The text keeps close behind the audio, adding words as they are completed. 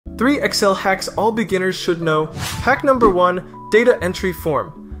3 Excel hacks all beginners should know. Hack number 1, data entry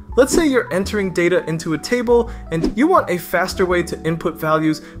form. Let's say you're entering data into a table and you want a faster way to input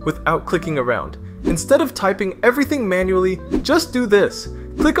values without clicking around. Instead of typing everything manually, just do this.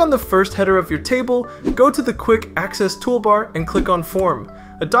 Click on the first header of your table, go to the Quick Access toolbar and click on Form.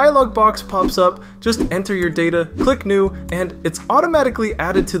 A dialog box pops up, just enter your data, click New, and it's automatically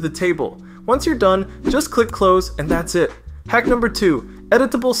added to the table. Once you're done, just click Close and that's it. Hack number 2,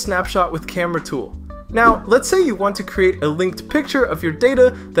 editable snapshot with camera tool. Now, let's say you want to create a linked picture of your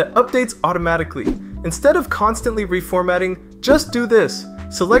data that updates automatically. Instead of constantly reformatting, just do this.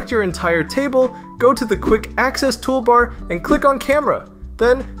 Select your entire table, go to the Quick Access toolbar, and click on Camera.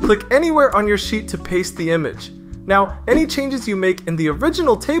 Then, click anywhere on your sheet to paste the image. Now, any changes you make in the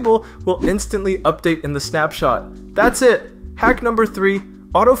original table will instantly update in the snapshot. That's it! Hack number 3,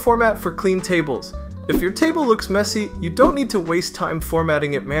 auto format for clean tables. If your table looks messy, you don't need to waste time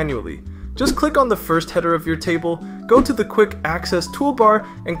formatting it manually. Just click on the first header of your table, go to the Quick Access toolbar,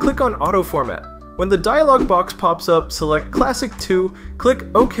 and click on Auto Format. When the dialog box pops up, select Classic 2, click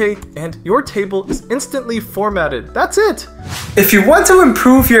OK, and your table is instantly formatted. That's it! If you want to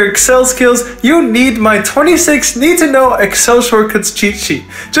improve your Excel skills, you need my 26 need to know Excel shortcuts cheat sheet.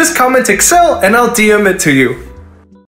 Just comment Excel and I'll DM it to you.